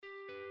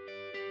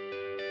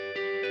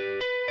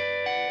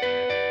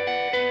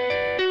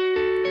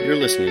You're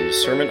listening to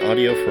sermon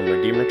audio from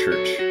Redeemer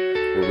Church,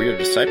 where we are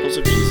disciples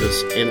of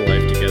Jesus in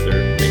life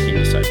together, making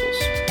disciples.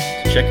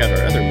 To check out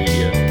our other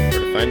media or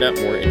to find out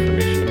more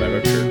information about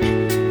our church,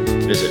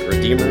 visit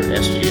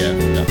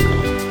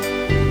redeemersgf.com.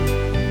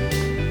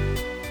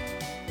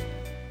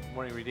 Good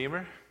morning,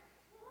 Redeemer.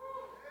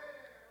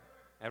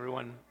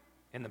 Everyone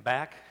in the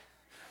back?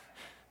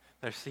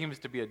 There seems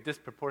to be a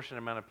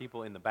disproportionate amount of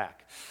people in the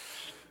back,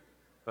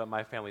 but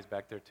my family's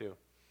back there too.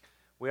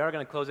 We are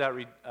going to close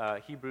out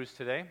Hebrews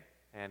today,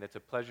 and it's a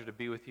pleasure to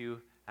be with you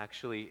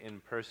actually in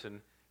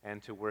person and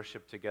to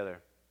worship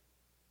together.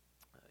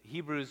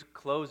 Hebrews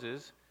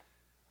closes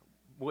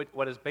with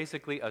what is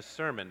basically a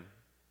sermon,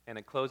 and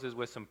it closes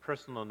with some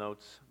personal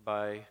notes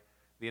by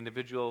the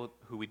individual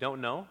who we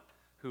don't know,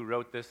 who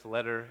wrote this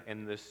letter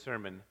and this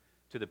sermon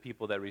to the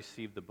people that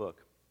received the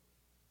book.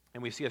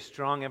 And we see a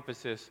strong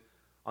emphasis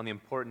on the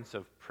importance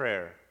of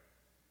prayer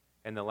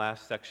in the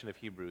last section of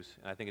Hebrews,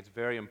 and I think it's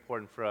very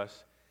important for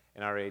us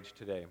in our age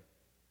today.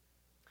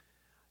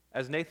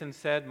 As Nathan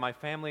said, my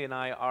family and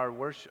I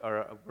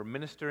we're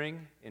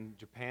ministering in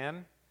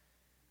Japan.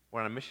 We're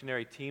on a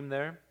missionary team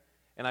there.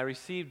 And I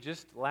received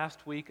just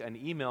last week an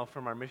email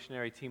from our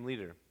missionary team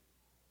leader.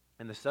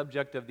 And the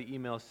subject of the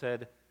email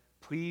said,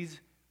 "Please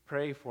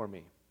pray for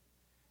me."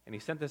 And he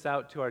sent this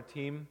out to our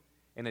team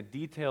in a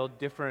detailed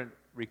different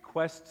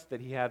requests that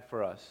he had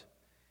for us.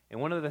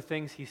 And one of the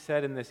things he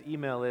said in this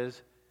email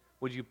is,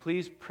 "Would you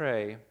please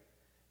pray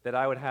that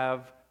I would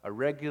have a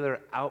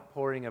regular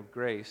outpouring of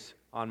grace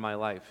on my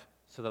life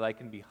so that I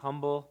can be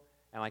humble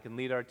and I can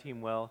lead our team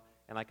well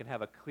and I can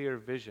have a clear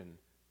vision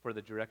for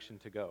the direction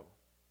to go."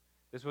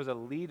 This was a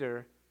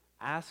leader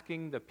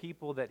asking the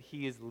people that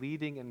he is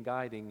leading and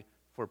guiding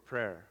for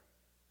prayer.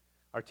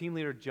 Our team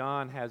leader,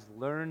 John, has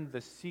learned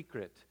the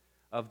secret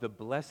of the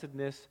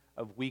blessedness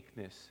of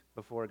weakness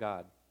before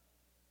God.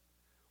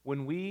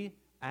 When we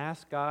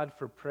ask God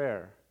for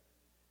prayer,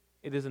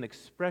 it is an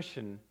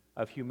expression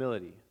of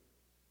humility.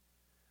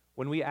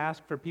 When we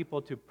ask for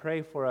people to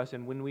pray for us,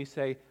 and when we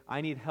say,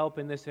 "I need help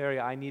in this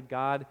area, I need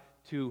God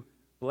to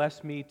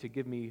bless me, to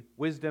give me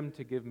wisdom,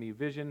 to give me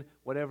vision,"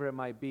 whatever it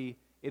might be,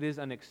 it is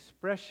an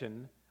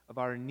expression of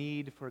our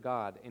need for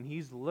God. And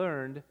he's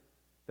learned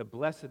the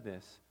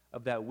blessedness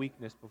of that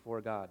weakness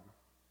before God.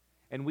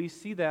 And we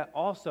see that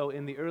also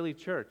in the early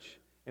church,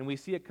 and we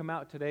see it come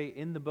out today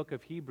in the book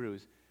of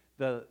Hebrews.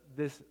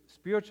 This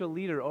spiritual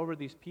leader over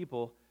these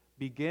people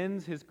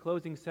begins his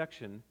closing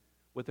section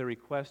with a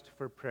request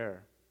for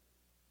prayer.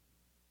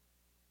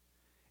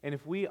 And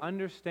if we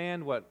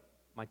understand what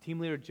my team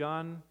leader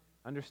John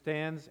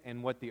understands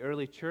and what the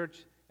early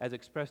church, as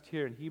expressed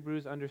here in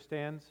Hebrews,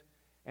 understands,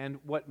 and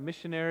what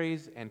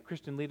missionaries and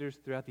Christian leaders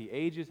throughout the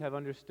ages have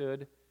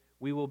understood,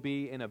 we will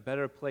be in a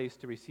better place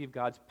to receive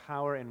God's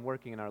power and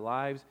working in our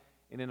lives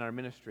and in our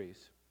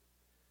ministries.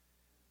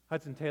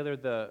 Hudson Taylor,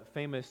 the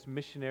famous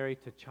missionary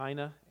to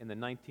China in the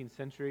 19th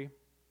century,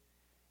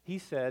 he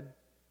said,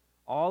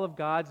 "All of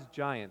God's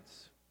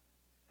giants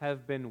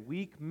have been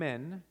weak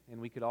men," and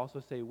we could also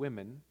say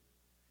women,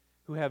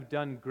 "who have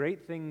done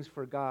great things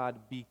for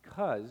God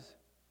because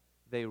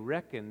they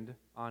reckoned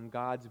on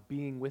God's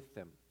being with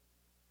them."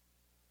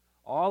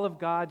 All of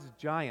God's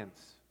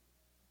giants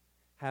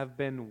have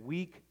been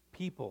weak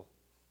people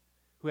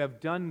who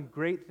have done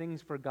great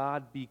things for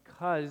God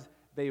because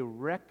they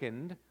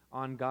reckoned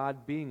on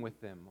God being with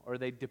them, or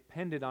they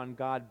depended on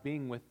God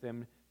being with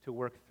them to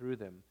work through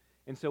them.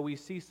 And so we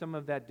see some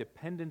of that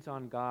dependence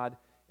on God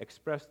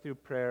expressed through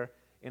prayer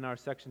in our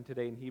section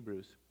today in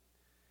Hebrews.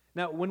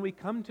 Now, when we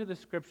come to the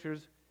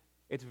Scriptures,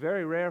 it's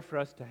very rare for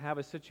us to have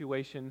a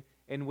situation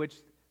in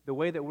which the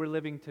way that we're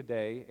living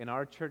today in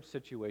our church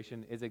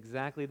situation is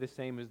exactly the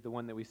same as the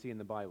one that we see in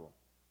the Bible.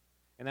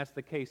 And that's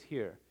the case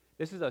here.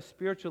 This is a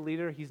spiritual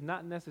leader. He's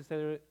not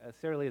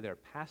necessarily their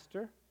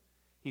pastor.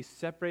 He's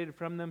separated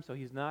from them, so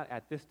he's not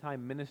at this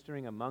time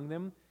ministering among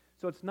them.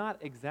 So it's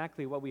not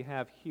exactly what we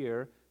have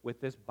here with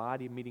this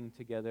body meeting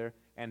together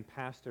and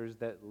pastors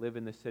that live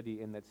in the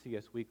city and that see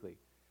us weekly.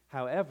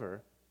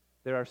 However,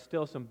 there are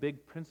still some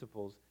big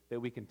principles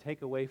that we can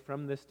take away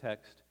from this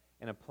text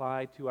and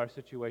apply to our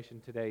situation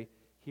today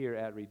here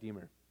at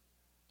Redeemer.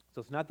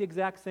 So it's not the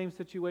exact same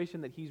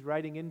situation that he's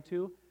writing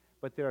into,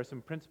 but there are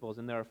some principles,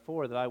 and there are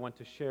four that I want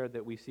to share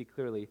that we see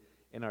clearly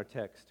in our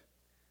text.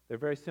 They're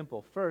very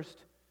simple.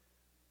 First,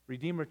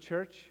 Redeemer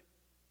Church,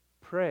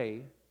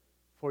 pray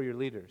for your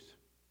leaders.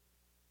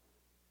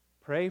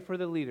 Pray for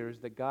the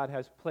leaders that God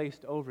has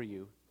placed over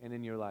you and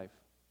in your life.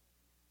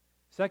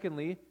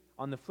 Secondly,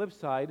 on the flip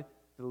side,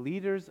 the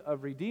leaders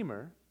of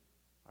Redeemer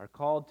are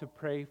called to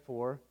pray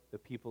for the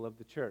people of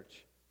the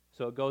church.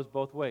 So it goes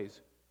both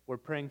ways. We're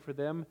praying for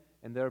them,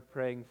 and they're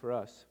praying for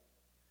us.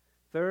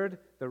 Third,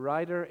 the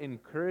writer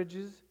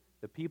encourages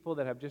the people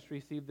that have just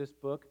received this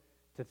book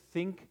to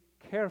think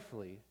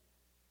carefully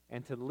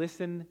and to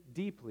listen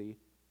deeply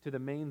to the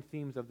main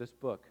themes of this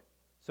book.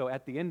 So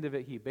at the end of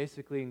it, he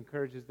basically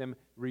encourages them,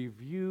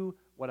 review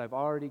what I've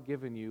already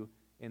given you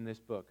in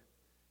this book.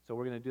 So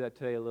we're going to do that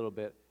today a little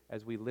bit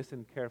as we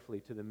listen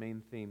carefully to the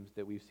main themes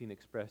that we've seen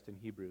expressed in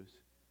Hebrews.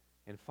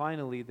 And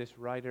finally, this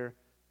writer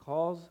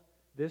calls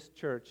this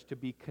church to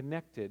be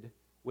connected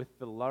with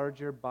the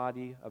larger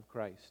body of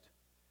Christ.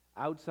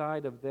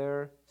 Outside of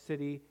their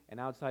city and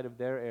outside of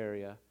their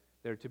area,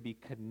 they're to be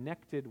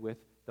connected with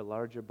the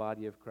larger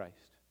body of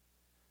Christ.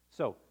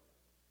 So,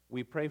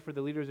 we pray for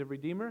the leaders of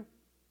Redeemer.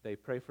 They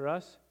pray for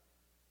us.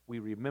 We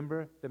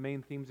remember the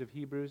main themes of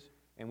Hebrews,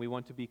 and we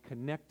want to be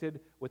connected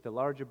with the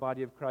larger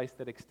body of Christ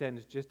that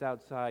extends just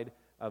outside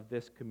of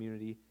this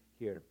community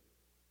here.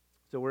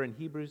 So we're in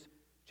Hebrews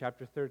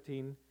chapter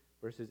 13,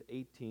 verses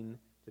 18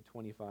 to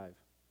 25.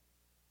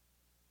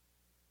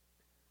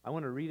 I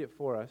want to read it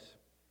for us,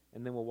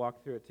 and then we'll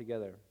walk through it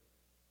together.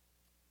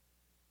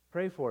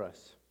 Pray for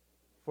us,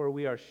 for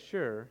we are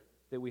sure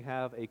that we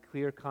have a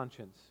clear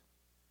conscience,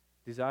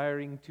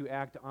 desiring to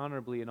act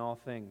honorably in all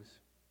things.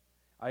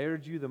 I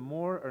urge you the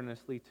more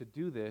earnestly to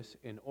do this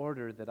in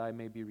order that I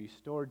may be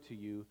restored to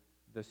you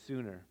the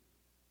sooner.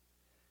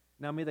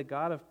 Now may the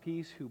God of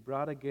peace, who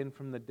brought again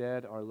from the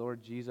dead our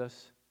Lord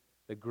Jesus,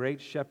 the great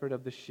shepherd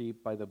of the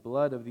sheep, by the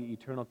blood of the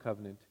eternal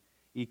covenant,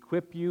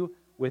 equip you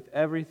with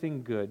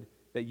everything good,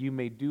 that you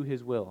may do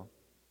his will,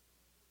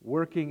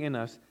 working in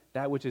us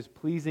that which is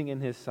pleasing in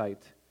his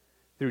sight,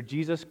 through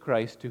Jesus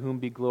Christ, to whom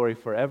be glory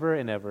forever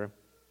and ever.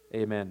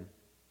 Amen.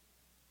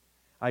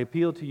 I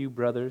appeal to you,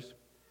 brothers,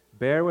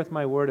 bear with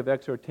my word of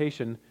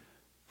exhortation,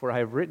 for I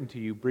have written to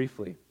you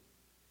briefly.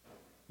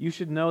 You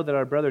should know that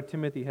our brother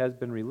Timothy has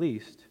been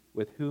released,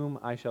 with whom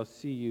I shall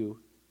see you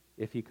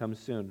if he comes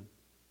soon.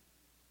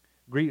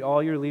 Greet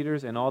all your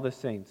leaders and all the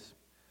saints.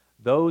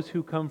 Those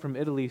who come from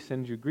Italy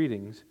send you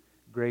greetings.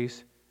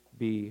 Grace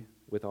be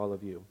with all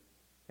of you.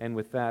 And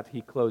with that,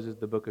 he closes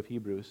the book of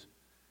Hebrews.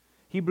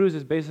 Hebrews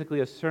is basically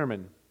a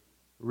sermon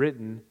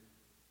written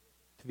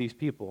to these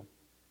people.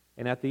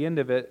 And at the end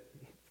of it,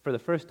 for the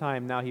first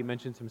time, now he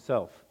mentions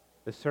himself.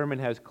 The sermon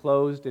has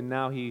closed, and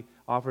now he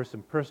offers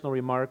some personal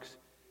remarks.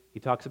 He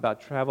talks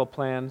about travel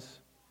plans,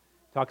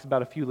 talks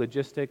about a few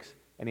logistics,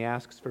 and he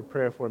asks for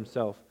prayer for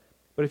himself.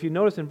 But if you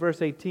notice in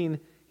verse 18,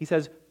 he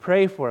says,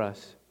 pray for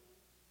us.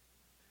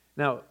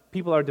 Now,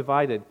 people are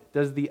divided.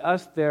 Does the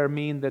us there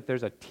mean that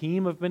there's a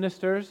team of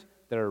ministers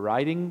that are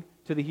writing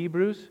to the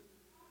Hebrews?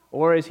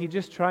 Or is he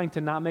just trying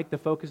to not make the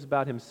focus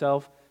about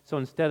himself, so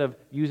instead of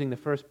using the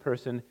first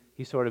person,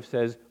 he sort of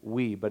says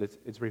we, but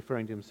it's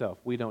referring to himself.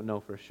 We don't know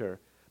for sure.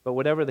 But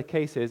whatever the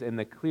case is, and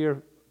the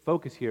clear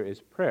focus here is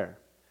prayer.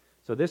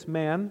 So this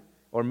man,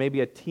 or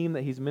maybe a team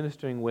that he's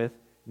ministering with,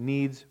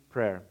 needs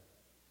prayer.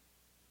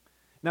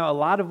 Now, a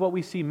lot of what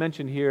we see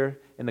mentioned here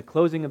in the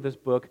closing of this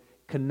book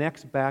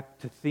connects back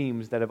to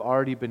themes that have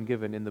already been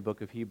given in the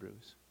book of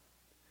Hebrews.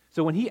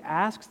 So when he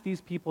asks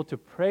these people to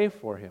pray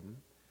for him,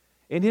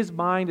 in his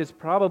mind is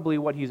probably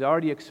what he's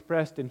already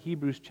expressed in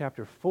Hebrews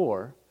chapter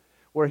 4,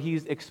 where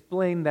he's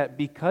explained that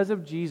because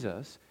of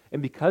Jesus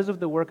and because of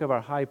the work of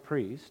our high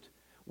priest,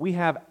 we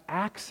have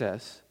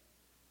access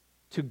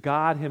to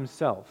God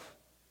himself.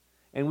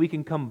 And we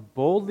can come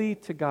boldly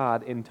to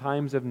God in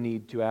times of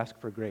need to ask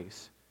for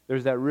grace.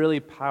 There's that really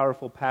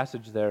powerful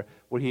passage there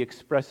where he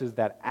expresses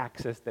that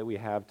access that we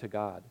have to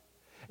God.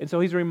 And so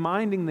he's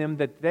reminding them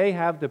that they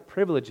have the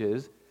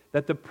privileges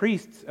that the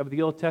priests of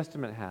the Old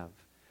Testament have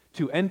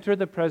to enter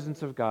the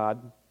presence of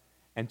God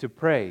and to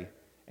pray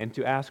and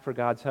to ask for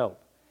God's help.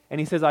 And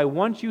he says, I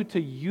want you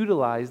to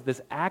utilize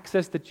this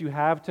access that you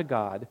have to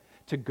God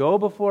to go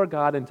before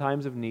God in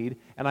times of need,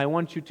 and I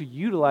want you to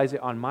utilize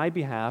it on my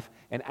behalf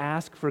and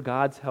ask for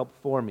God's help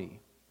for me.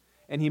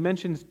 And he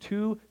mentions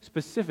two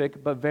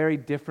specific but very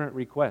different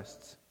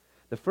requests.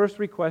 The first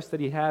request that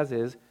he has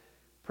is,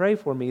 pray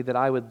for me that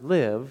I would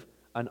live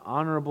an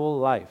honorable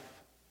life.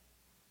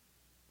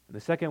 And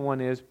the second one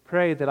is,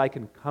 pray that I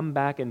can come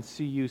back and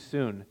see you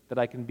soon, that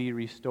I can be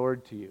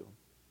restored to you.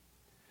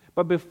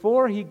 But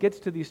before he gets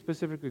to these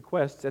specific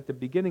requests, at the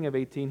beginning of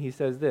 18, he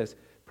says this,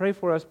 pray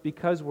for us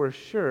because we're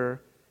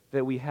sure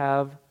that we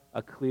have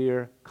a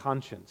clear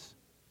conscience.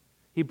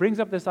 He brings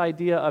up this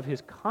idea of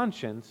his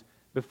conscience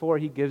before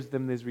he gives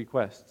them these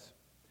requests.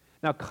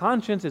 Now,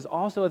 conscience is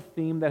also a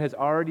theme that has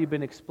already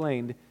been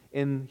explained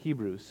in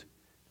Hebrews.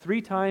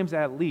 3 times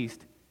at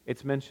least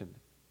it's mentioned.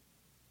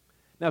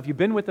 Now, if you've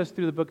been with us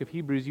through the book of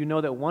Hebrews, you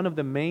know that one of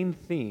the main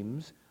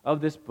themes of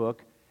this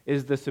book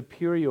is the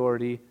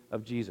superiority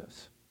of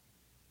Jesus.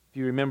 If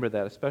you remember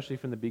that, especially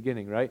from the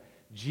beginning, right?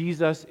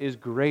 Jesus is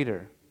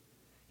greater.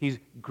 He's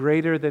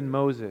greater than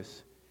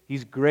Moses.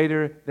 He's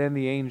greater than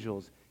the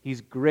angels.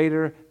 He's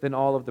greater than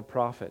all of the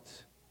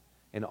prophets.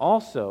 And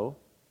also,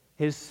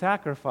 his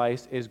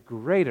sacrifice is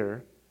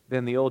greater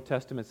than the Old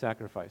Testament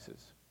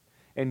sacrifices.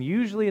 And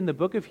usually in the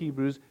book of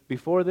Hebrews,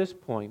 before this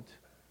point,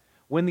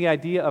 when the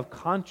idea of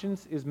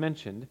conscience is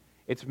mentioned,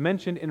 it's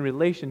mentioned in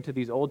relation to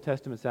these Old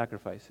Testament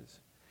sacrifices.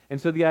 And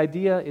so the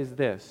idea is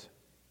this.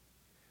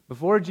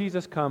 Before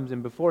Jesus comes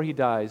and before he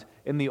dies,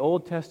 in the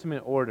Old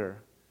Testament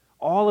order,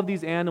 all of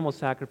these animal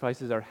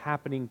sacrifices are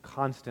happening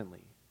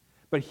constantly.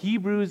 But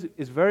Hebrews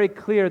is very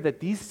clear that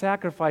these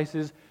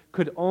sacrifices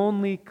could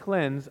only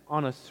cleanse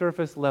on a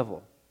surface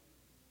level.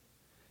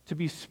 To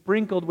be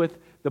sprinkled with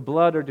the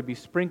blood or to be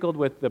sprinkled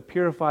with the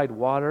purified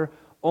water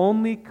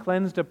only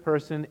cleansed a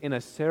person in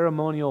a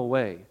ceremonial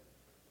way,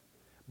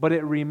 but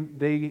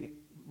they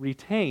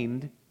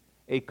retained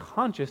a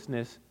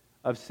consciousness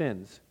of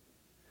sins.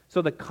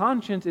 So the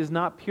conscience is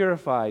not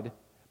purified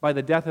by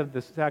the death of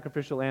the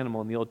sacrificial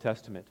animal in the Old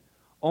Testament.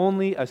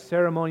 Only a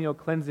ceremonial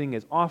cleansing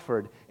is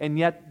offered, and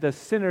yet the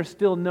sinner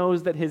still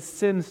knows that his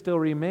sin still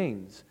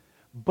remains.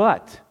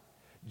 But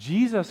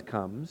Jesus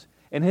comes,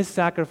 and his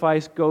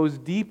sacrifice goes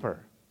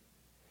deeper.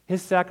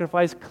 His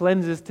sacrifice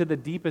cleanses to the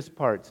deepest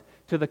parts,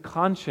 to the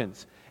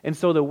conscience. And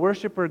so the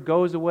worshiper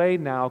goes away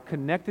now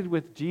connected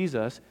with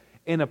Jesus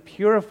in a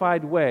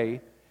purified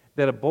way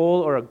that a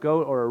bull or a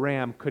goat or a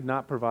ram could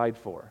not provide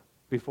for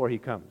before he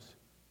comes.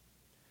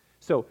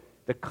 So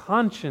the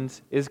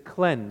conscience is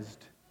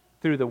cleansed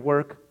through the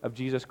work of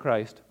Jesus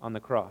Christ on the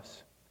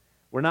cross.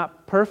 We're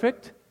not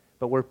perfect,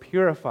 but we're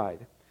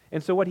purified.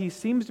 And so what he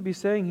seems to be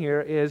saying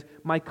here is,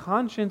 my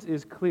conscience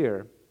is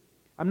clear.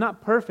 I'm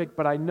not perfect,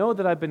 but I know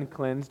that I've been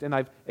cleansed, and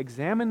I've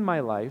examined my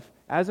life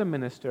as a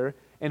minister,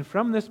 and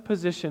from this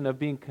position of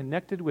being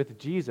connected with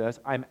Jesus,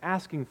 I'm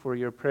asking for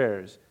your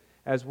prayers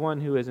as one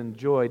who has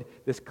enjoyed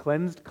this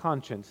cleansed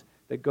conscience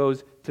that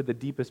goes to the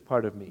deepest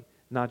part of me,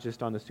 not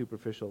just on the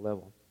superficial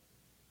level.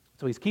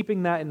 So he's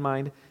keeping that in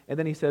mind, and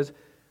then he says,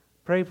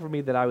 pray for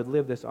me that I would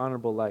live this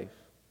honorable life.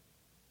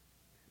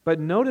 But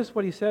notice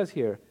what he says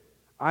here.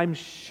 I'm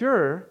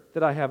sure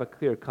that I have a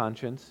clear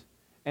conscience,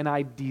 and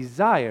I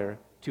desire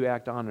to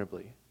act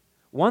honorably.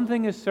 One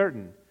thing is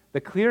certain, the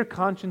clear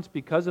conscience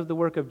because of the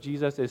work of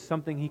Jesus is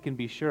something he can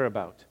be sure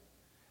about.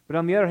 But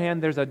on the other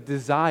hand, there's a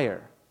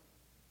desire.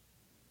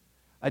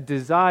 A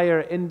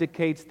desire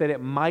indicates that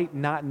it might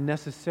not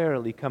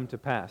necessarily come to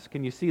pass.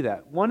 Can you see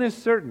that? One is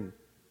certain.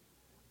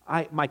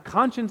 My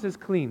conscience is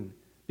clean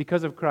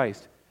because of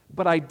Christ,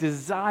 but I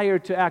desire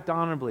to act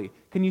honorably.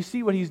 Can you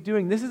see what he's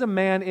doing? This is a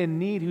man in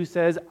need who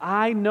says,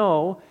 I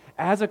know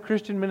as a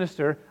Christian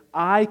minister,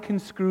 I can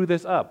screw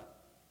this up.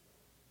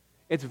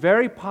 It's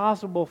very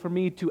possible for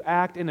me to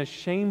act in a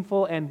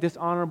shameful and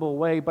dishonorable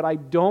way, but I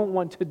don't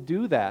want to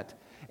do that.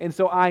 And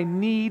so I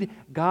need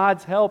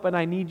God's help, and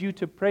I need you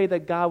to pray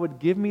that God would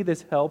give me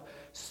this help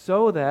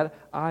so that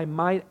I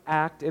might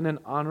act in an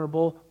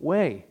honorable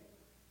way.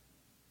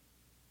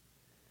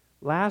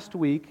 Last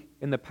week,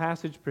 in the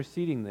passage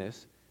preceding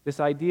this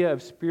idea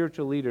of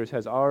spiritual leaders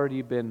has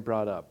already been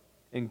brought up.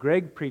 And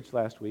Greg preached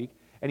last week,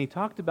 and he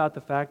talked about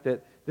the fact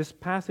that this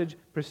passage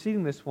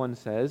preceding this one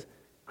says,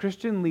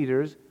 Christian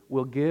leaders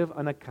will give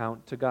an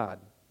account to God.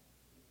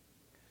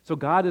 So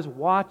God is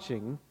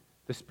watching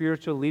the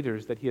spiritual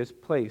leaders that he has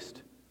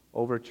placed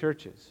over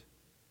churches.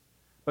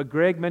 But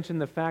Greg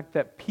mentioned the fact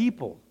that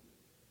people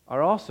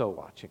are also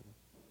watching.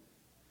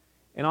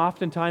 And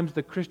oftentimes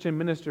the Christian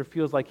minister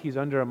feels like he's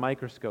under a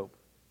microscope.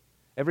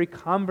 Every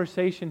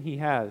conversation he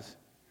has,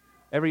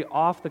 every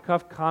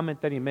off-the-cuff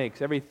comment that he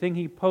makes, everything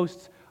he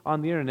posts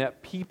on the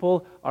internet,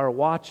 people are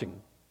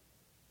watching.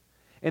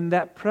 And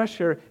that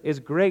pressure is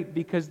great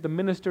because the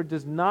minister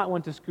does not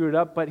want to screw it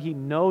up, but he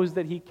knows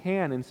that he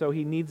can, and so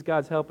he needs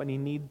God's help, and he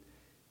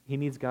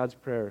needs God's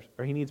prayers,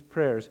 or he needs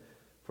prayers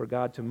for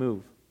God to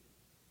move.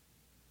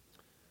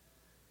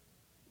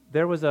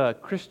 There was a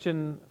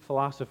Christian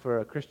philosopher,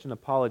 a Christian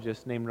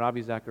apologist named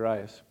Ravi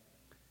Zacharias,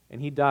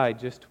 and he died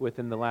just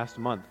within the last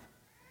month.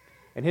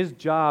 And his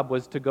job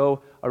was to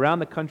go around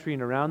the country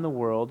and around the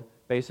world,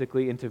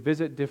 basically, and to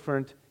visit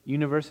different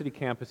university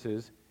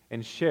campuses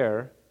and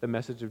share the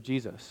message of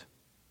Jesus.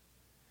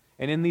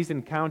 And in these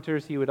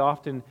encounters, he would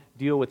often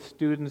deal with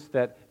students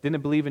that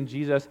didn't believe in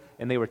Jesus,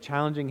 and they were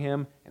challenging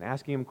him and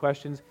asking him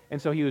questions.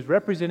 And so he was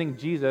representing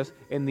Jesus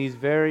in these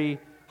very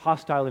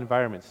hostile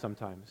environments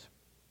sometimes.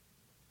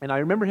 And I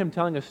remember him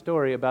telling a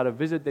story about a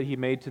visit that he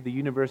made to the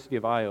University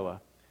of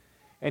Iowa.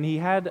 And he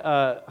had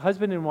a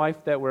husband and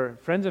wife that were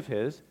friends of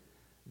his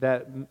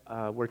that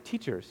were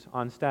teachers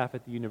on staff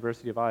at the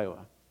University of Iowa.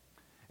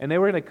 And they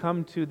were going to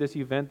come to this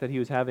event that he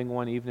was having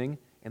one evening,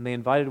 and they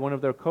invited one of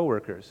their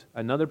coworkers,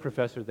 another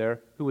professor there,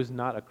 who was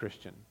not a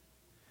Christian.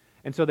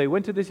 And so they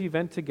went to this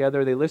event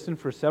together. They listened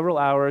for several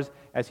hours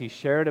as he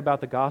shared about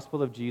the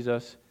gospel of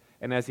Jesus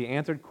and as he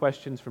answered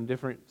questions from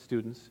different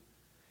students.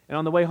 And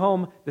on the way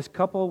home, this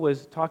couple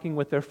was talking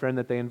with their friend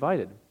that they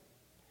invited.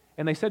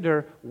 And they said to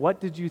her,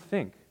 "What did you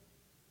think?"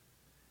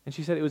 And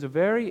she said, "It was a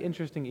very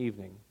interesting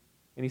evening."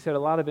 And he said a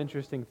lot of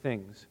interesting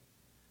things.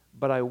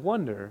 But I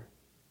wonder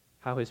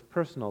how his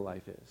personal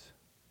life is.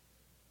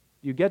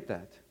 You get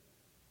that?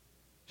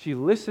 She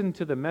listened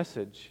to the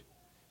message.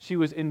 She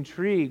was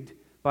intrigued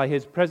by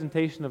his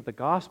presentation of the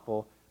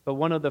gospel, but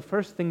one of the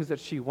first things that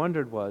she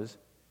wondered was,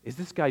 is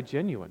this guy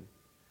genuine?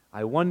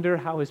 I wonder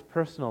how his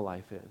personal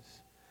life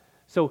is.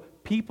 So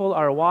people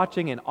are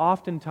watching, and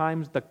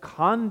oftentimes the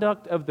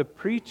conduct of the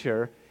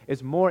preacher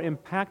is more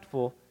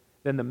impactful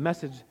than the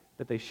message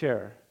that they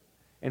share.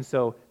 And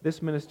so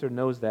this minister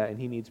knows that, and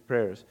he needs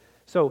prayers.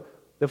 So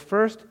the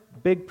first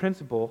big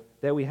principle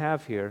that we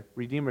have here,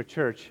 Redeemer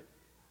Church,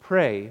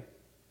 pray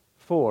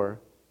for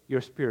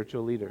your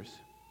spiritual leaders.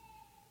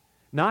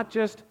 Not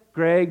just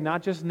Greg,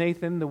 not just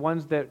Nathan, the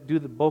ones that do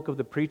the bulk of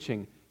the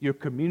preaching. Your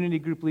community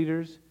group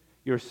leaders,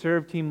 your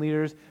serve team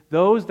leaders,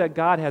 those that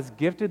God has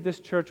gifted this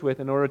church with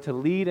in order to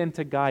lead and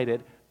to guide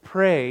it.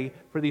 Pray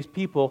for these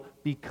people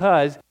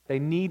because they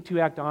need to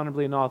act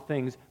honorably in all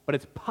things, but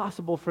it's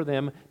possible for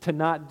them to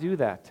not do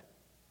that.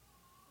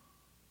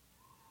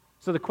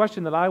 So the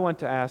question that I want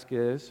to ask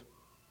is,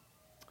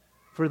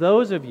 for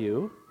those of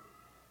you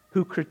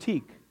who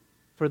critique,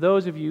 for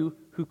those of you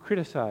who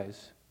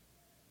criticize,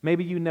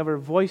 maybe you never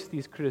voice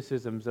these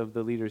criticisms of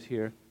the leaders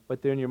here,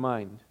 but they're in your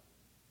mind.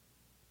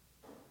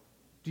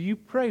 Do you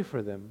pray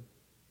for them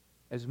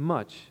as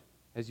much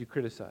as you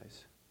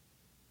criticize?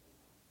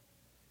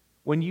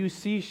 When you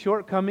see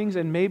shortcomings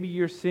and maybe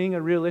you're seeing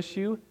a real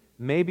issue,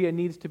 maybe it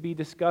needs to be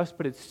discussed,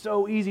 but it's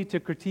so easy to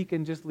critique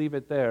and just leave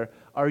it there.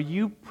 Are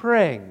you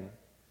praying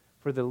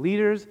for the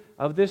leaders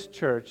of this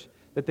church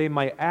that they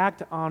might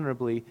act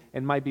honorably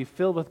and might be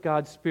filled with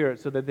God's Spirit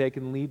so that they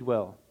can lead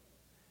well?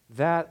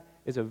 That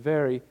is a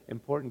very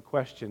important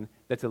question.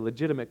 That's a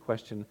legitimate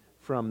question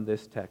from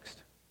this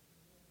text.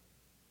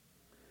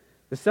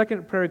 The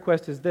second prayer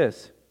request is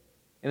this,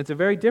 and it's a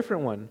very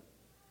different one.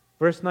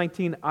 Verse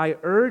 19, I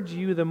urge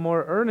you the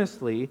more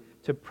earnestly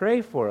to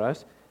pray for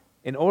us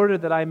in order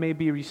that I may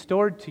be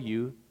restored to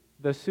you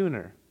the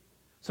sooner.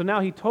 So now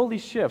he totally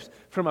shifts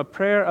from a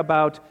prayer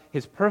about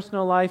his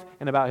personal life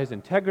and about his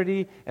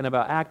integrity and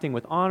about acting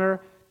with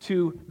honor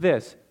to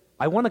this.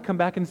 I want to come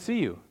back and see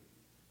you,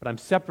 but I'm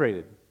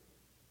separated.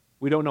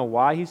 We don't know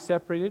why he's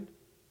separated.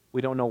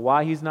 We don't know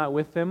why he's not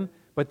with them,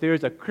 but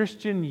there's a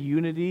Christian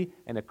unity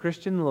and a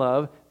Christian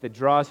love that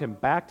draws him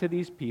back to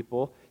these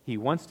people. He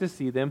wants to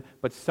see them,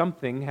 but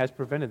something has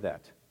prevented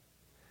that.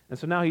 And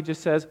so now he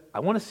just says,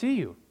 I want to see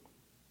you.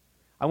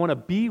 I want to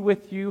be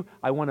with you.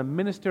 I want to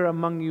minister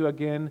among you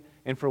again.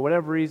 And for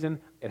whatever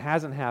reason, it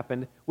hasn't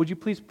happened. Would you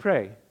please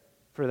pray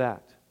for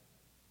that?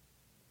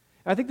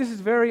 I think this is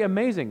very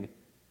amazing.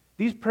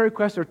 These prayer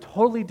requests are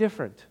totally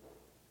different.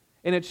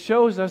 And it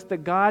shows us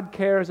that God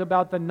cares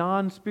about the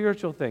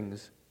non-spiritual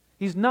things.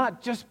 He's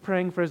not just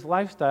praying for his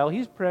lifestyle.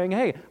 He's praying,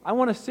 hey, I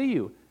want to see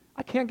you.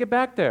 I can't get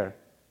back there.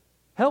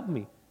 Help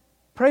me.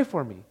 Pray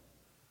for me.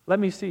 Let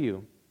me see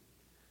you.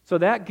 So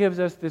that gives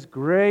us this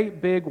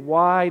great, big,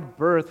 wide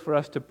berth for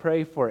us to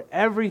pray for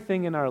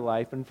everything in our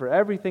life and for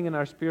everything in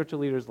our spiritual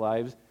leaders'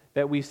 lives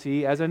that we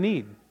see as a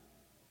need.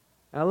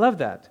 And I love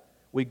that.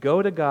 We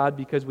go to God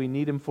because we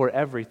need him for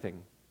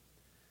everything.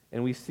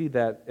 And we see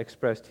that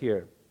expressed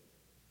here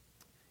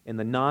in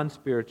the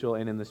non-spiritual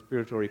and in the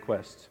spiritual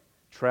requests,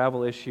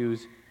 travel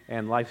issues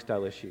and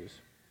lifestyle issues.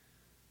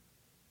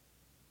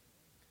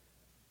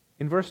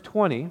 In verse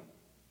 20,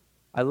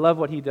 I love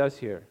what he does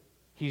here.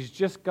 He's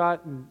just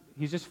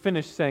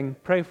finished saying,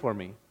 pray for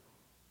me.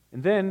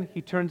 And then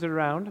he turns it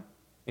around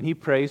and he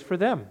prays for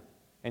them.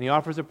 And he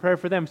offers a prayer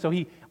for them. So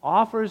he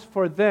offers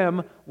for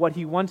them what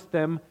he wants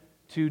them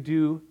to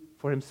do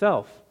for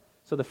himself.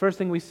 So the first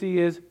thing we see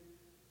is,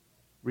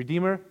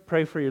 Redeemer,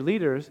 pray for your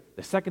leaders.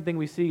 The second thing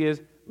we see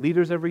is,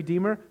 leaders of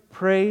Redeemer,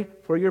 pray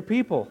for your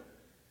people.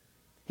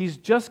 He's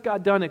just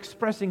got done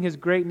expressing his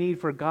great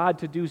need for God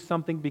to do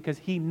something because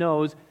he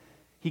knows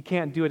he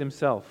can't do it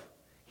himself.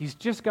 He's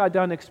just got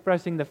done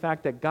expressing the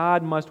fact that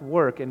God must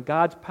work and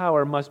God's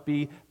power must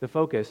be the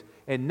focus.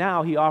 And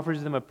now he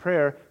offers them a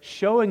prayer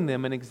showing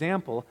them an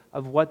example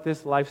of what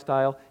this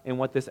lifestyle and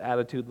what this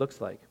attitude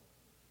looks like.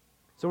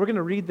 So we're going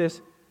to read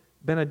this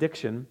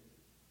benediction.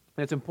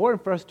 And it's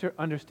important for us to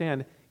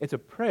understand it's a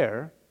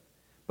prayer,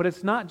 but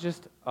it's not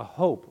just a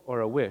hope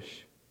or a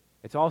wish.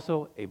 It's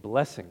also a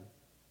blessing.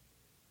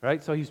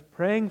 Right? So he's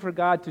praying for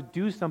God to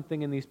do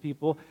something in these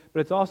people, but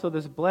it's also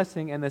this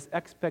blessing and this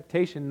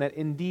expectation that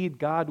indeed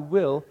God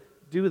will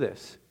do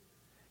this.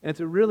 And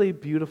it's a really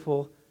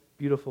beautiful,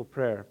 beautiful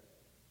prayer.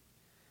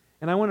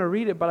 And I want to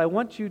read it, but I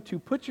want you to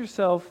put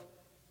yourself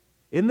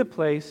in the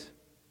place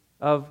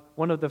of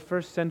one of the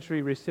first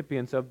century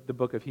recipients of the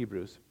book of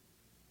Hebrews.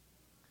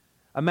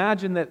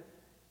 Imagine that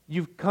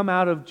you've come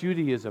out of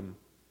Judaism.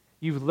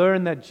 You've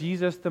learned that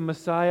Jesus the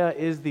Messiah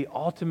is the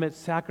ultimate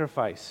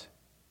sacrifice.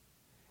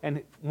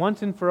 And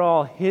once and for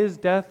all, his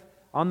death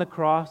on the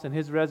cross and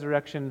his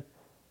resurrection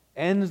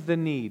ends the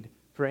need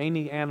for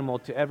any animal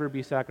to ever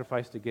be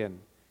sacrificed again.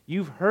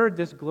 You've heard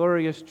this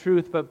glorious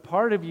truth, but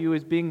part of you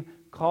is being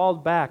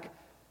called back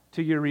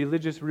to your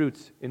religious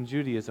roots in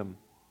Judaism.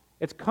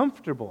 It's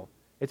comfortable.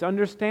 It's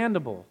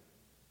understandable.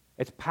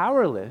 It's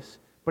powerless,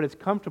 but it's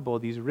comfortable,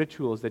 these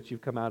rituals that you've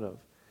come out of.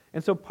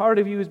 And so part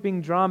of you is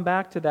being drawn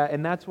back to that,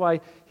 and that's why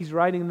he's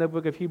writing in the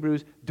book of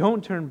Hebrews,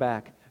 don't turn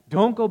back.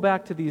 Don't go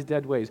back to these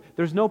dead ways.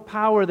 There's no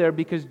power there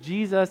because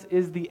Jesus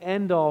is the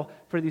end-all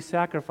for these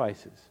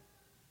sacrifices.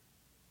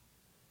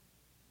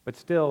 But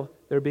still,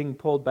 they're being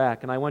pulled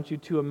back. And I want you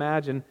to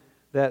imagine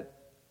that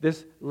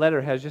this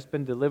letter has just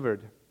been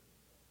delivered.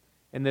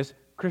 And this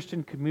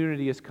Christian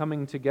community is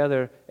coming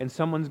together, and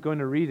someone's going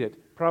to read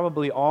it,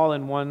 probably all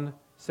in one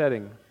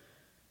setting.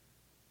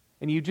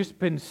 And you've just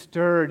been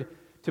stirred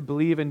to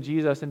believe in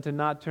Jesus and to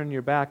not turn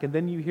your back. And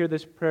then you hear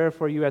this prayer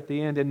for you at the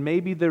end, and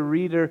maybe the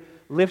reader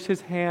lifts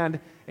his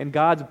hand and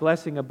God's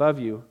blessing above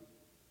you.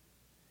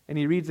 And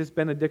he reads this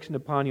benediction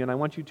upon you, and I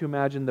want you to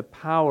imagine the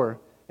power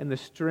and the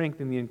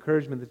strength and the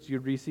encouragement that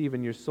you'd receive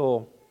in your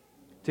soul.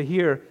 To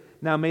hear,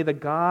 now may the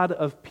God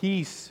of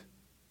peace,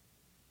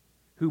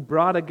 who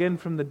brought again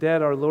from the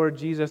dead our Lord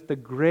Jesus, the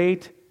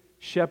great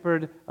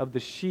shepherd of the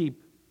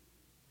sheep,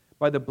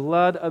 by the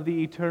blood of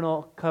the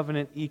eternal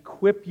covenant,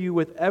 equip you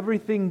with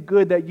everything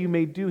good that you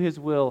may do His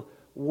will,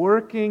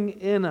 working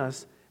in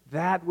us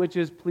that which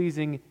is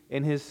pleasing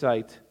in His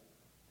sight.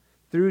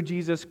 Through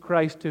Jesus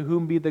Christ, to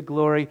whom be the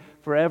glory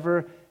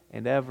forever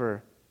and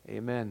ever.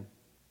 Amen.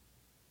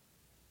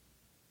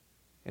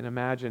 And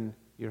imagine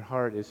your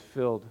heart is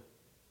filled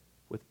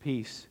with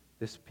peace,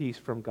 this peace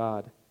from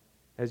God,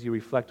 as you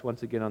reflect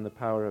once again on the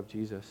power of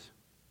Jesus.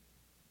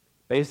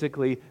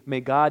 Basically, may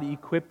God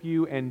equip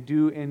you and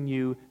do in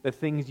you the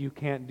things you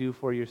can't do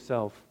for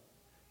yourself.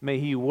 May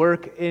He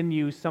work in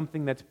you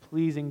something that's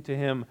pleasing to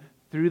Him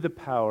through the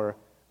power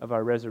of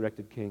our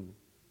resurrected King.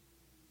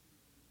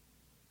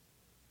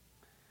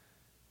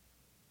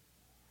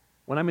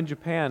 When I'm in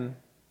Japan,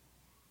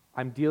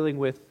 I'm dealing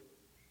with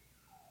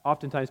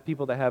oftentimes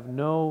people that have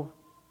no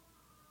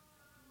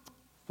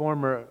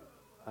former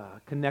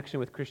connection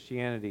with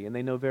Christianity, and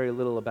they know very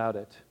little about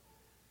it.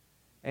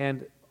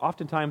 And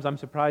oftentimes I'm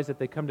surprised that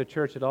they come to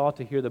church at all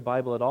to hear the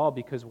Bible at all,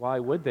 because why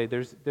would they?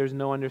 There's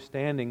no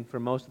understanding for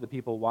most of the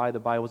people why the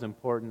Bible is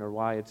important or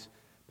why it's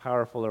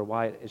powerful or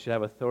why it should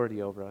have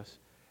authority over us.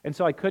 And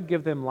so I could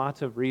give them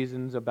lots of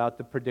reasons about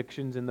the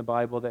predictions in the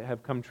Bible that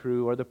have come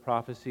true, or the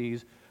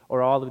prophecies,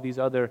 or all of these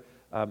other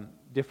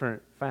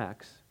different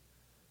facts.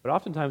 But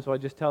oftentimes what I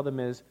just tell them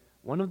is,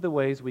 one of the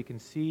ways we can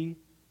see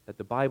that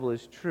the Bible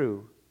is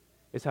true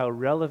is how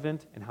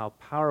relevant and how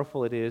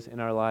powerful it is in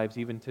our lives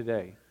even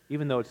today,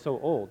 even though it's so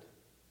old.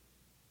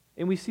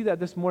 And we see that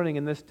this morning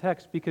in this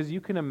text, because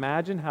you can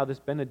imagine how this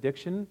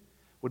benediction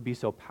would be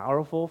so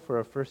powerful for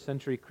a first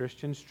century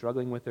Christian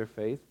struggling with their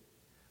faith,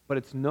 but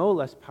it's no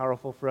less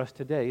powerful for us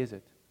today, is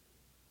it?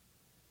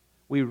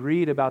 We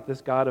read about this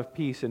God of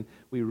peace, and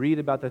we read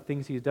about the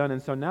things He's done.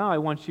 And so now I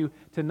want you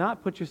to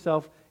not put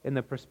yourself in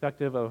the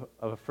perspective of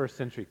a first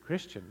century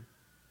Christian.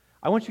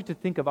 I want you to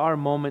think of our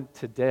moment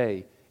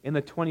today in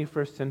the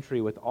 21st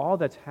century with all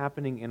that's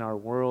happening in our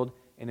world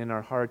and in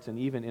our hearts and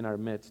even in our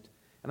midst.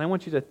 And I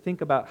want you to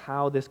think about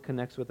how this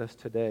connects with us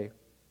today.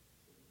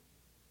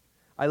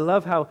 I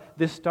love how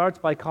this starts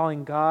by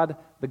calling God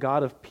the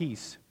God of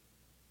peace.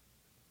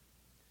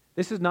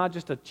 This is not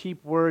just a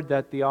cheap word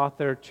that the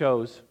author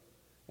chose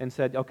and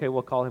said, okay,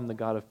 we'll call Him the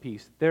God of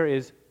peace. There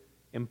is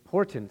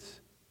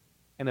importance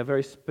and a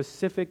very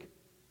specific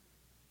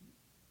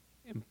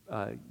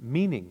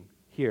meaning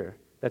here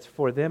that's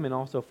for them and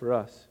also for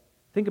us.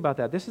 Think about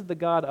that. This is the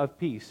God of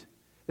peace.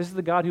 This is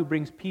the God who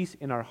brings peace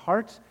in our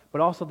hearts,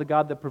 but also the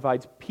God that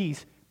provides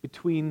peace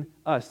between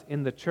us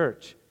in the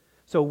church.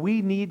 So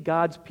we need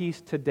God's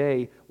peace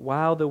today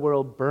while the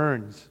world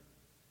burns.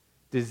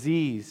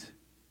 Disease,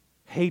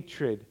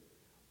 hatred,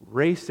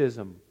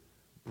 racism,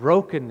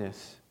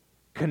 brokenness,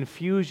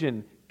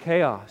 confusion,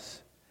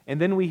 chaos. And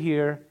then we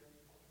hear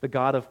the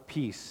God of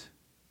peace.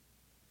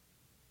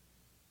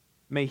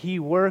 May He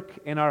work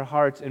in our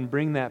hearts and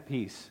bring that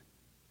peace.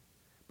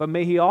 But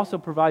may He also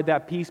provide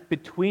that peace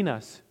between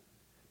us,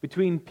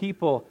 between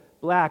people,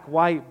 black,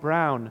 white,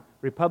 brown,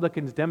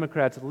 Republicans,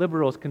 Democrats,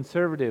 liberals,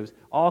 conservatives,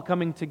 all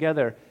coming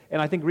together.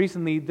 And I think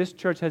recently this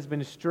church has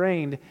been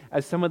strained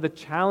as some of the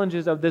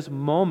challenges of this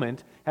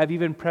moment have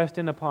even pressed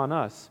in upon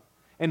us.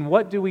 And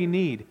what do we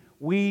need?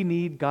 We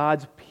need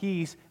God's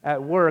peace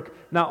at work,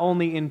 not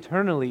only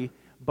internally,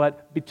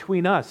 but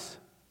between us.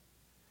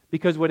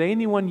 Because would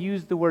anyone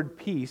use the word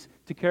peace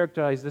to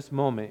characterize this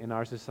moment in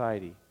our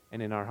society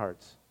and in our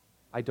hearts?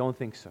 I don't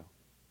think so.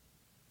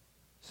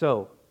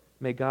 So,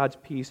 may God's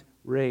peace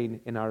reign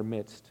in our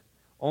midst.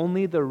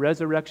 Only the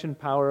resurrection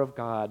power of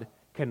God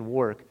can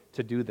work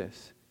to do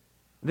this.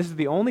 And this is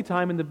the only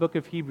time in the book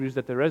of Hebrews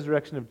that the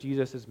resurrection of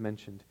Jesus is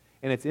mentioned.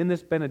 And it's in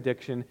this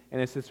benediction,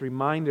 and it's this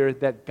reminder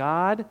that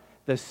God,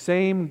 the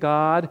same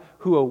God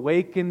who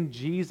awakened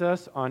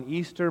Jesus on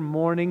Easter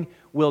morning,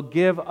 will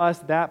give us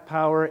that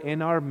power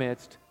in our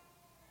midst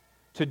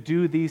to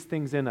do these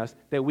things in us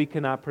that we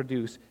cannot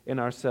produce in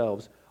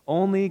ourselves.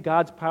 Only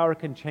God's power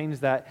can change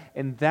that,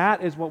 and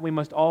that is what we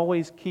must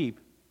always keep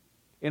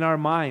in our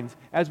minds.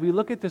 As we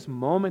look at this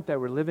moment that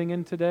we're living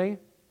in today,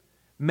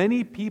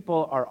 many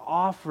people are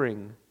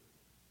offering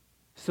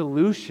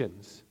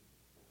solutions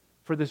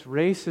for this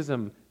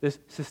racism, this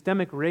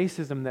systemic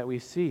racism that we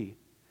see.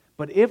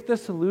 But if the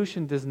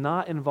solution does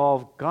not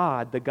involve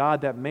God, the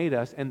God that made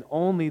us, and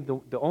only the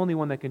only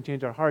one that can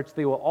change our hearts,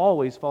 they will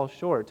always fall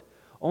short.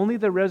 Only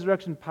the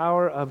resurrection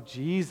power of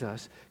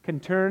Jesus can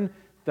turn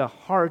the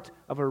heart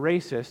of a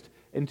racist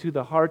into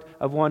the heart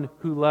of one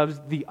who loves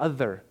the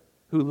other,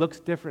 who looks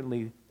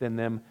differently than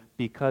them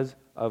because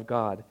of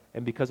God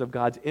and because of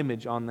God's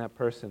image on that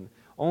person.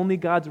 Only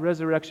God's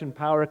resurrection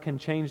power can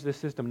change the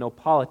system. No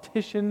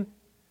politician,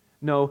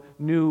 no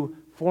new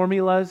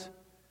formulas,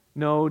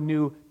 no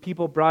new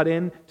people brought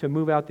in to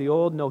move out the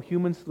old. No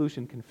human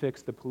solution can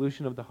fix the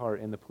pollution of the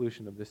heart and the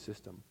pollution of this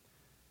system.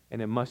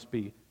 And it must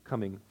be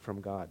coming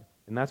from God.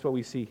 And that's what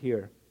we see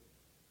here.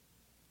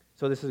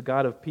 So this is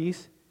God of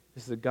peace,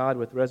 This is a God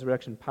with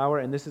resurrection power,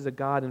 and this is a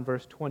God in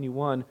verse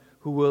 21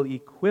 who will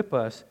equip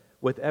us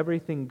with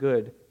everything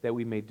good that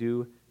we may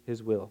do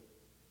His will.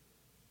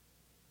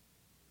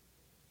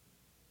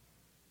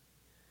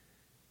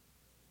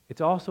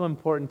 It's also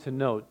important to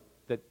note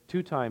that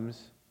 2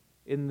 times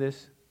in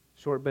this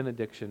short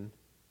benediction,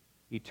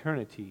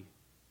 eternity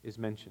is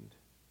mentioned.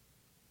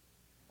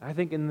 I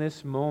think in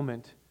this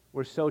moment,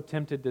 we're so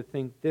tempted to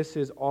think this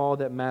is all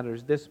that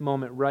matters. This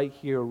moment right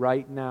here,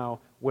 right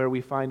now, where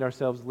we find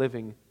ourselves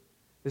living.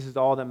 This is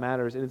all that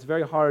matters. And it's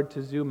very hard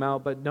to zoom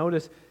out, but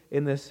notice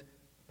in this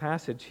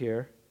passage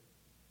here,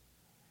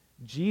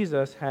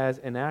 Jesus has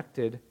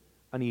enacted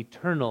an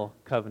eternal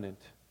covenant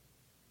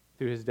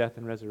through His death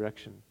and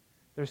resurrection.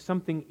 There's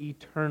something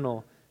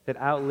eternal that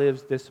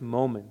outlives this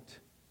moment.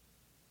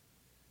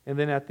 And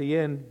then at the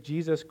end,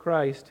 Jesus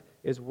Christ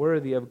is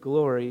worthy of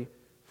glory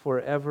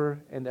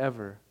forever and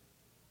ever.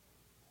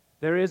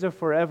 There is a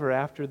forever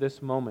after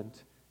this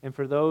moment. And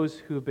for those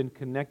who have been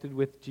connected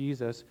with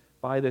Jesus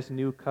by this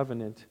new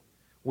covenant,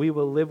 we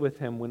will live with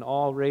Him when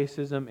all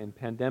racism and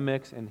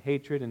pandemics and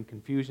hatred and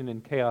confusion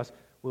and chaos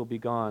will be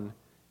gone,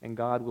 and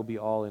God will be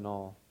all in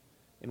all.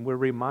 And we're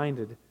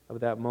reminded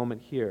of that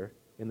moment here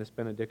in this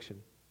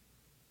benediction.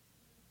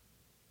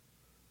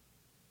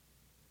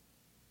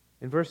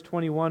 In verse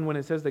 21, when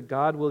it says that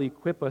God will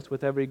equip us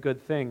with every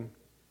good thing,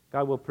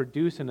 God will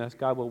produce in us,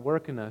 God will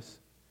work in us,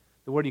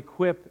 the word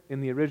equip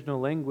in the original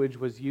language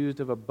was used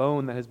of a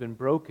bone that has been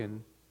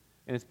broken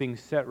and it's being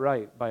set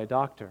right by a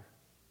doctor.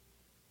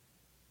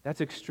 That's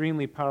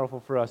extremely powerful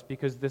for us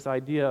because this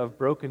idea of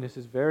brokenness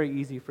is very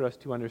easy for us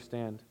to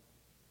understand.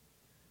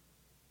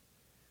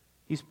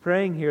 He's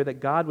praying here that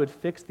God would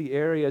fix the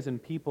areas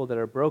and people that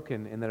are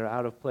broken and that are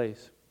out of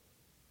place.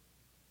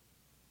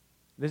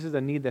 This is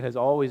a need that has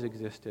always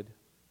existed.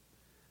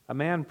 A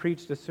man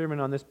preached a sermon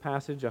on this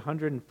passage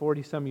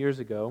 140 some years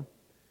ago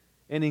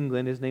in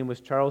England. His name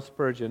was Charles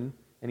Spurgeon,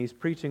 and he's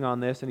preaching on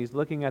this, and he's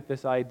looking at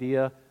this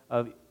idea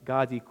of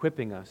God's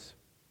equipping us.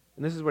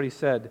 And this is what he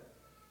said.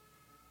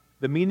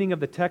 The meaning of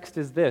the text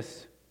is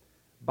this: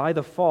 by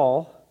the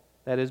fall,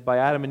 that is, by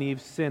Adam and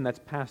Eve's sin that's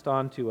passed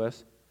on to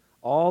us,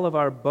 all of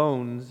our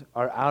bones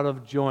are out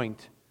of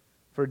joint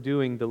for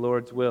doing the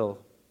Lord's will.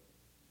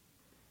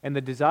 And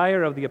the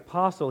desire of the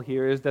apostle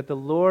here is that the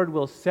Lord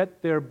will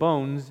set their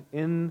bones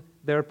in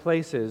their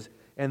places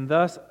and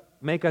thus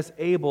make us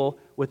able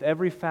with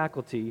every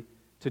faculty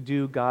to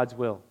do God's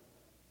will.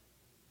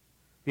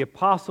 The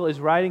apostle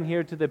is writing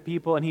here to the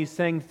people and he's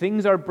saying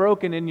things are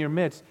broken in your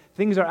midst,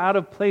 things are out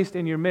of place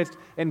in your midst,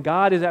 and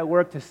God is at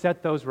work to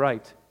set those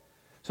right.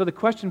 So the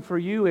question for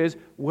you is,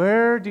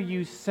 where do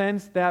you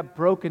sense that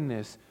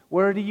brokenness?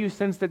 Where do you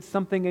sense that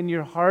something in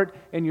your heart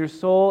and your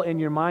soul and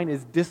your mind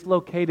is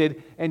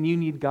dislocated and you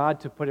need God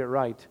to put it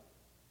right?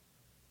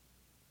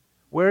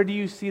 Where do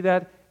you see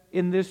that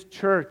in this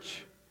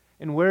church?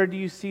 And where do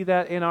you see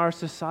that in our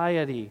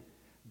society?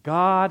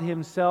 God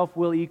Himself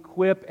will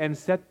equip and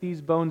set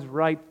these bones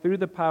right through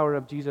the power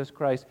of Jesus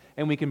Christ,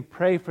 and we can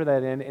pray for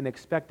that end and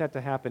expect that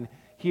to happen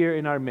here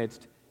in our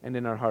midst and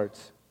in our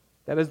hearts.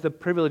 That is the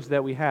privilege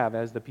that we have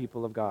as the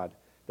people of God,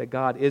 that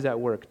God is at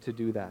work to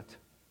do that.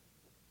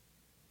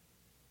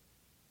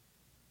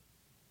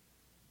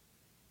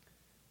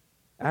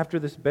 After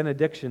this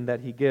benediction that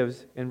he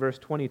gives in verse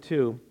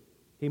 22,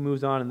 he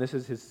moves on, and this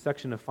is his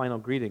section of final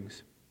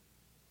greetings.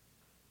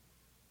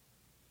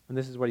 And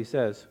this is what he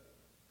says.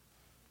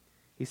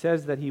 He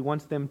says that he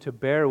wants them to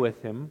bear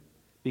with him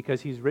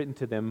because he's written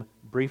to them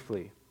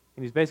briefly.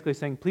 And he's basically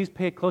saying, please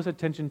pay close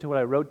attention to what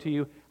I wrote to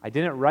you. I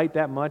didn't write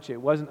that much.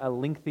 It wasn't a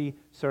lengthy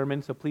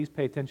sermon, so please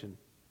pay attention.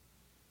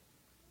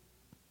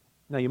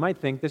 Now, you might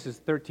think this is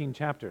 13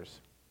 chapters.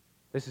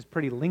 This is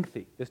pretty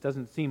lengthy. This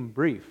doesn't seem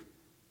brief.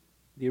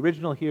 The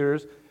original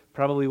hearers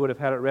probably would have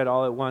had it read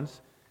all at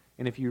once,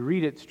 and if you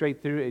read it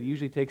straight through, it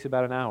usually takes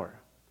about an hour.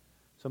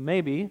 So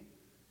maybe,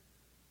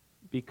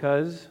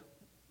 because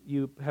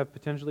you have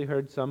potentially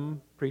heard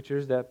some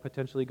preachers that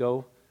potentially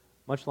go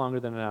much longer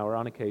than an hour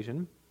on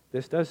occasion,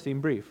 this does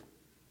seem brief.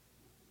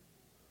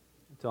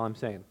 That's all I'm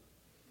saying.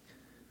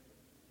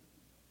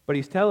 But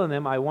he's telling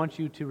them, I want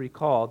you to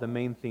recall the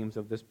main themes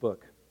of this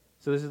book.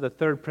 So this is the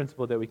third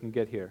principle that we can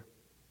get here.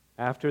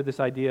 After this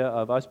idea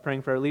of us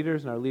praying for our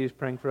leaders and our leaders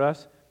praying for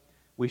us,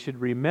 we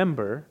should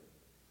remember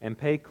and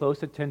pay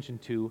close attention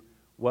to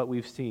what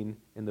we've seen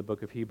in the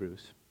book of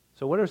Hebrews.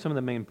 So what are some of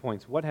the main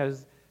points? What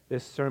has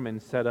this sermon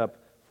set up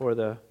for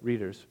the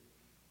readers?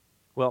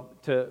 Well,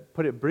 to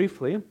put it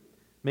briefly,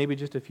 maybe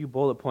just a few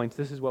bullet points,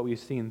 this is what we've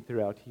seen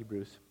throughout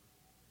Hebrews.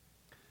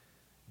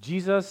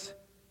 Jesus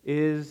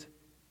is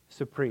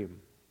supreme.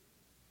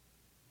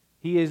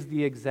 He is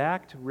the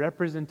exact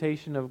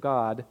representation of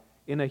God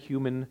in a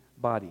human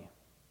body.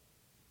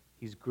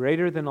 He's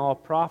greater than all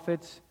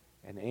prophets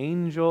and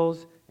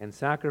angels and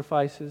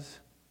sacrifices,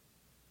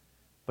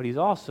 but He's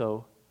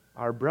also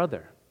our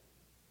brother.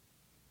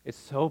 It's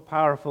so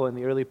powerful in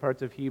the early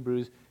parts of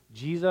Hebrews.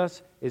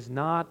 Jesus is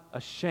not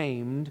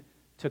ashamed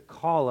to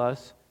call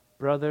us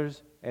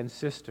brothers and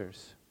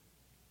sisters.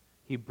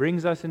 He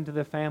brings us into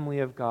the family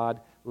of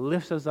God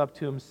lifts us up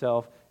to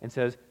himself and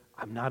says,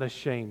 I'm not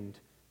ashamed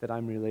that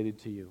I'm related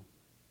to you.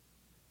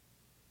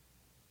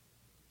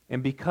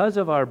 And because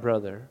of our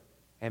brother,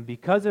 and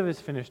because of his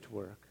finished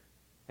work,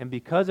 and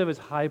because of his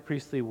high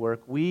priestly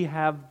work, we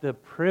have the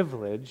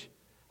privilege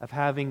of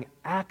having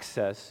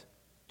access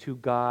to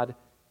God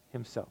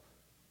himself.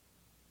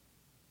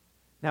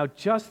 Now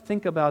just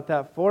think about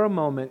that for a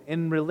moment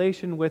in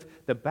relation with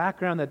the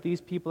background that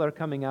these people are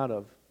coming out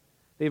of.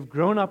 They've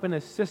grown up in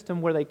a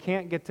system where they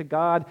can't get to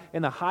God,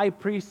 and the high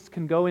priests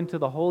can go into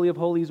the Holy of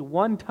Holies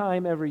one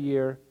time every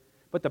year,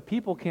 but the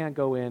people can't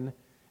go in.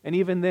 And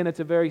even then,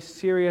 it's a very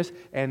serious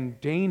and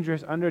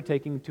dangerous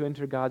undertaking to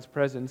enter God's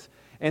presence.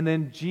 And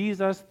then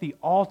Jesus, the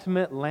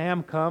ultimate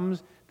Lamb,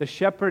 comes, the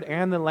shepherd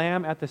and the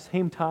Lamb at the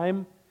same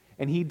time,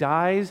 and he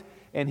dies,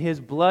 and his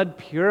blood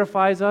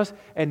purifies us,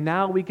 and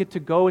now we get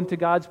to go into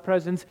God's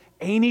presence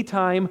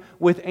anytime,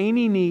 with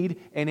any need,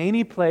 in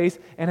any place,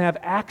 and have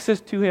access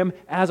to him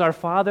as our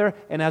Father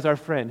and as our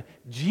friend.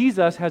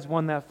 Jesus has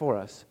won that for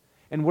us.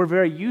 And we're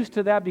very used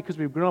to that because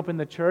we've grown up in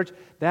the church.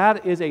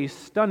 That is a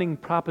stunning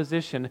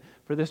proposition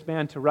for this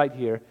man to write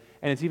here,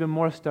 and it's even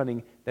more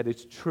stunning that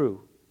it's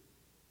true.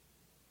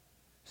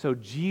 So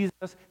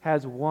Jesus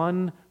has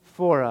won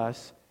for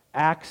us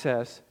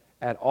access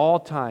at all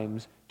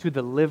times to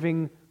the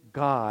living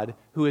God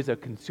who is a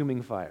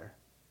consuming fire.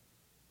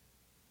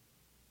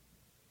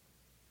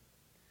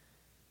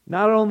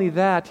 Not only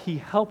that, he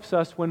helps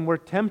us when we're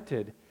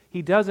tempted.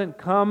 He doesn't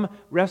come,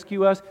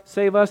 rescue us,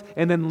 save us,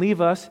 and then leave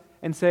us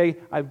and say,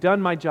 I've done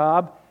my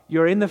job,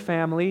 you're in the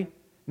family,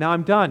 now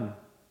I'm done.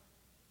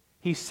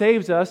 He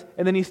saves us,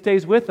 and then he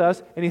stays with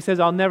us, and he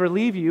says, I'll never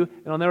leave you,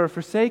 and I'll never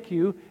forsake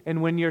you,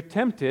 and when you're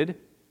tempted,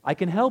 I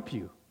can help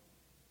you.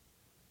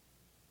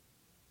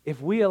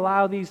 If we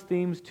allow these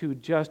themes to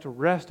just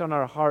rest on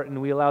our heart,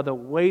 and we allow the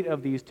weight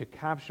of these to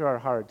capture our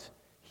hearts,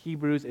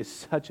 Hebrews is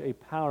such a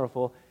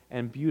powerful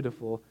and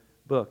beautiful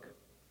book.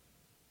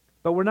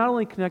 But we're not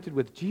only connected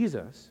with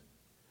Jesus,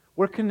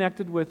 we're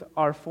connected with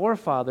our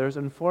forefathers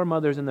and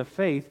foremothers in the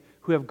faith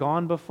who have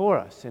gone before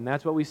us. And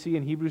that's what we see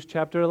in Hebrews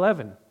chapter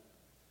 11.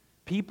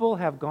 People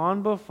have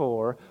gone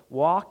before,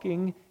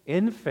 walking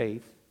in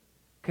faith,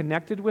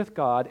 connected with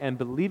God, and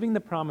believing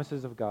the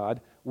promises of God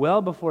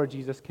well before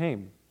Jesus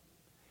came.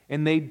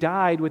 And they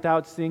died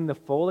without seeing the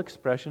full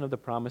expression of the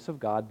promise of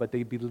God, but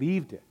they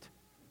believed it.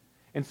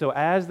 And so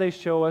as they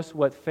show us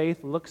what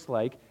faith looks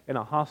like in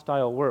a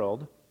hostile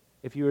world,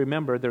 if you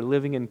remember, they're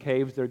living in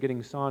caves, they're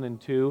getting sawn in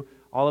two,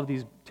 all of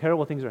these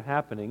terrible things are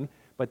happening,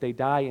 but they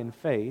die in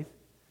faith.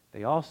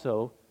 They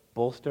also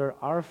bolster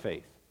our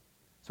faith.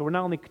 So we're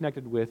not only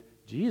connected with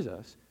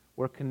Jesus,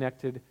 we're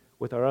connected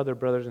with our other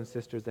brothers and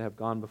sisters that have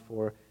gone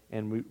before,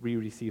 and we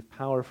receive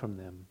power from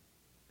them.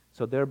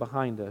 So they're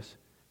behind us,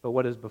 but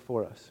what is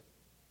before us?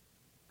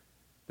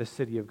 The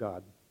city of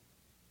God.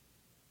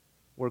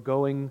 We're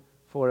going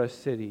for a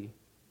city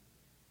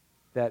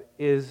that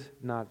is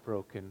not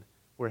broken.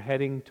 We're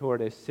heading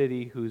toward a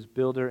city whose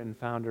builder and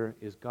founder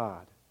is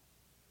God,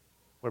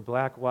 where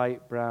black,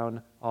 white,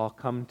 brown all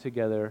come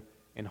together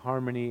in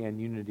harmony and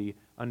unity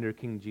under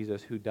King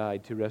Jesus, who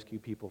died to rescue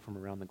people from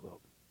around the globe.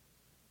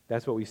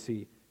 That's what we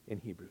see in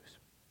Hebrews.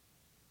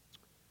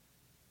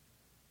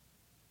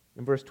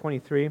 In verse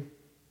 23,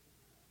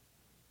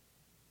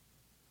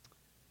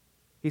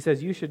 he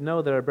says, you should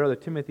know that our brother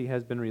Timothy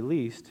has been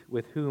released,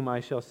 with whom I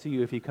shall see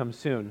you if he comes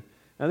soon.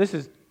 Now this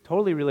is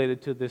totally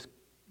related to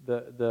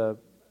the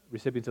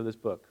recipients of this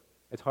book.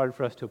 It's hard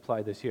for us to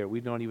apply this here. We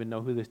don't even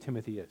know who this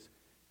Timothy is.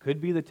 Could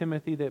be the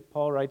Timothy that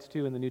Paul writes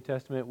to in the New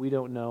Testament. We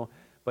don't know.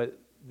 But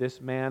this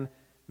man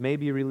may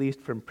be released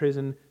from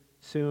prison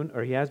soon,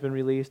 or he has been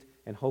released,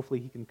 and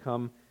hopefully he can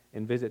come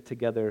and visit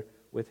together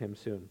with him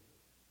soon.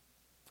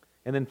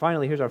 And then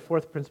finally, here's our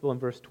fourth principle in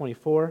verse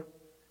 24.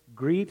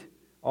 Greet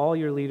all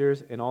your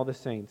leaders and all the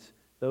saints.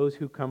 Those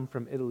who come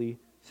from Italy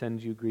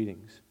send you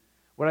greetings.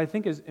 What I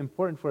think is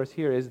important for us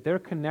here is they're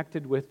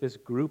connected with this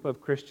group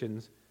of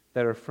Christians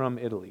that are from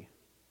Italy.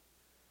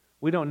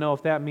 We don't know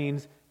if that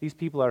means these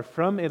people are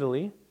from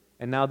Italy,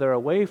 and now they're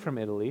away from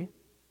Italy,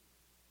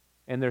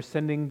 and they're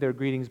sending their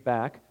greetings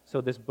back.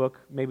 So this book,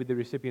 maybe the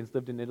recipients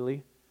lived in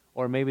Italy,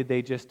 or maybe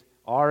they just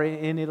are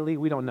in Italy.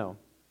 We don't know.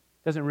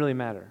 It doesn't really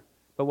matter.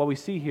 But what we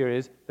see here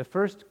is the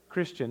first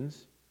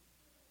Christians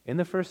in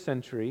the first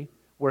century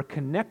were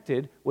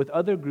connected with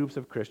other groups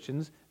of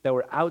Christians that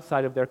were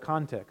outside of their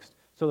context.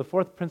 So the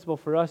fourth principle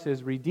for us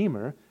is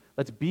Redeemer.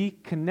 Let's be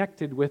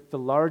connected with the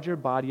larger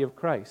body of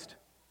Christ.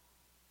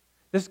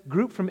 This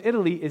group from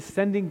Italy is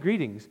sending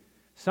greetings.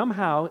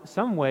 Somehow,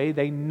 some way,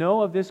 they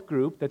know of this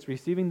group that's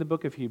receiving the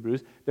book of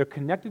Hebrews. They're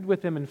connected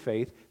with them in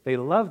faith. They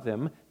love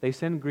them. They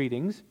send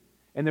greetings.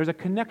 And there's a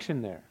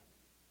connection there.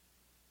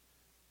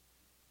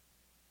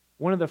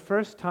 One of the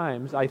first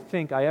times I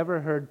think I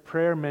ever heard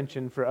prayer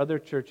mentioned for other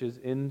churches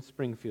in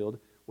Springfield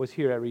was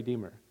here at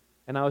Redeemer.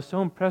 And I was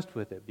so impressed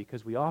with it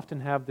because we often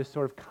have this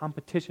sort of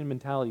competition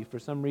mentality for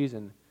some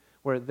reason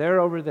where they're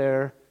over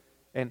there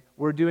and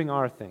we're doing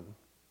our thing.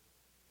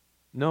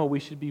 No, we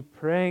should be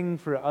praying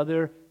for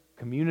other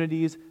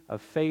communities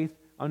of faith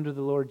under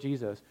the Lord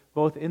Jesus,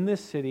 both in this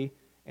city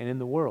and in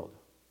the world.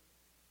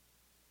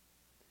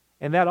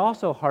 And that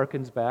also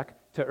harkens back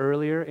to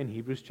earlier in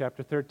Hebrews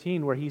chapter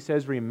 13, where he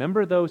says,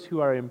 remember those who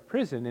are in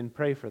prison and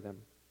pray for them.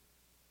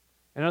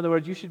 In other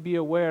words, you should be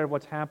aware of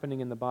what's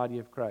happening in the body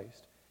of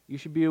Christ. You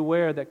should be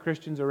aware that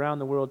Christians around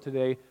the world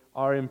today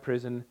are in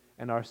prison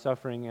and are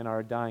suffering and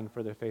are dying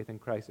for their faith in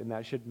Christ. And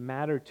that should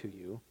matter to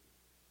you,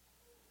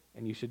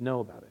 and you should know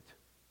about it.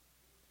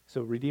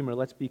 So, Redeemer,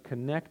 let's be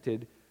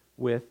connected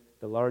with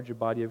the larger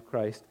body of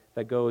Christ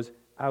that goes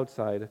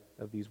outside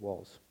of these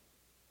walls.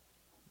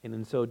 And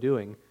in so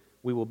doing,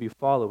 we will be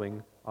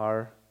following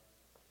our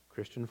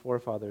Christian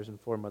forefathers and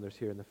foremothers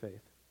here in the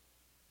faith.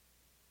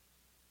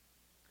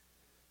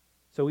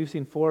 So we've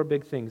seen 4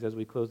 big things as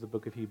we close the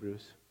book of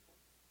Hebrews.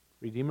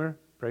 Redeemer,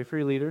 pray for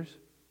your leaders.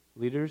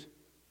 Leaders,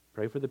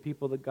 pray for the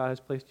people that God has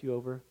placed you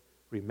over.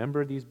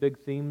 Remember these big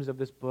themes of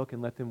this book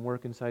and let them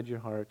work inside your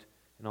heart.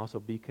 And also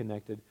be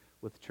connected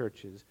with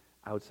churches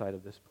outside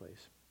of this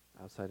place,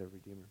 outside of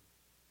Redeemer.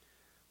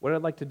 What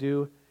I'd like to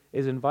do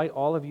is invite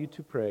all of you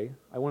to pray.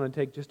 I want to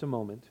take just a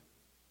moment.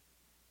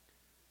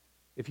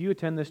 If you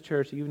attend this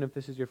church, even if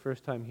this is your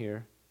first time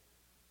here,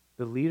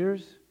 the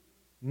leaders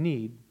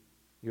need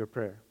your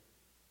prayer.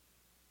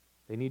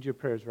 They need your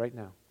prayers right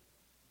now.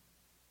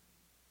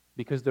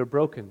 Because they're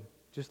broken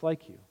just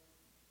like you.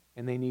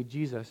 And they need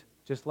Jesus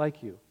just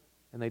like you.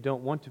 And they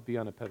don't want to be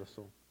on a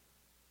pedestal.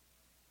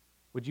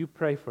 Would you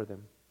pray for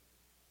them?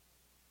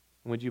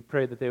 And would you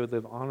pray that they would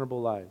live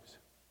honorable lives?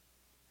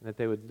 And that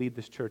they would lead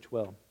this church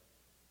well?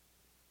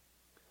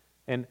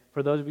 And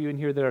for those of you in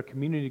here that are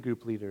community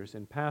group leaders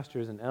and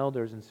pastors and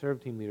elders and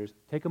serve team leaders,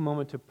 take a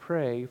moment to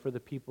pray for the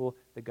people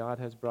that God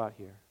has brought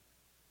here.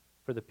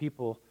 For the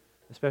people,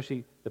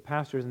 especially the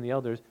pastors and the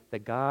elders,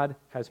 that God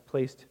has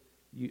placed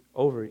you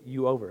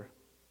over.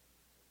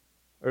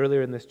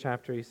 Earlier in this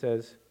chapter, he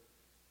says,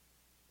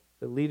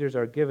 the leaders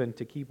are given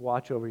to keep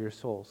watch over your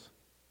souls.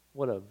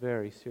 What a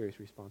very serious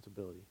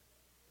responsibility.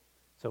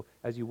 So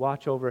as you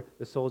watch over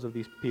the souls of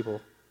these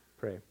people,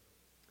 pray.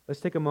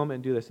 Let's take a moment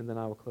and do this, and then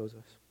I will close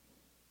us.